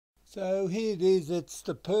So here it is, it's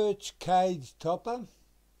the Perch cage topper,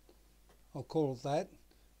 I'll call it that.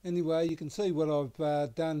 Anyway, you can see what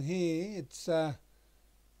I've done here. It's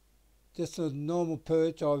just a normal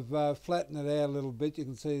perch. I've flattened it out a little bit. You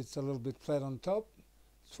can see it's a little bit flat on top.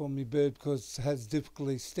 It's for my bird because it has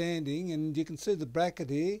difficulty standing, and you can see the bracket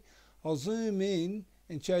here. I'll zoom in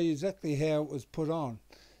and show you exactly how it was put on.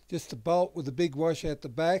 Just a bolt with a big wash at the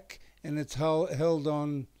back, and it's held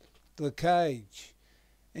on the cage.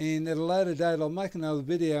 And at a later date I'll make another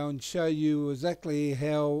video and show you exactly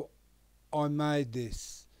how I made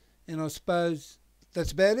this. And I suppose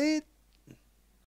that's about it.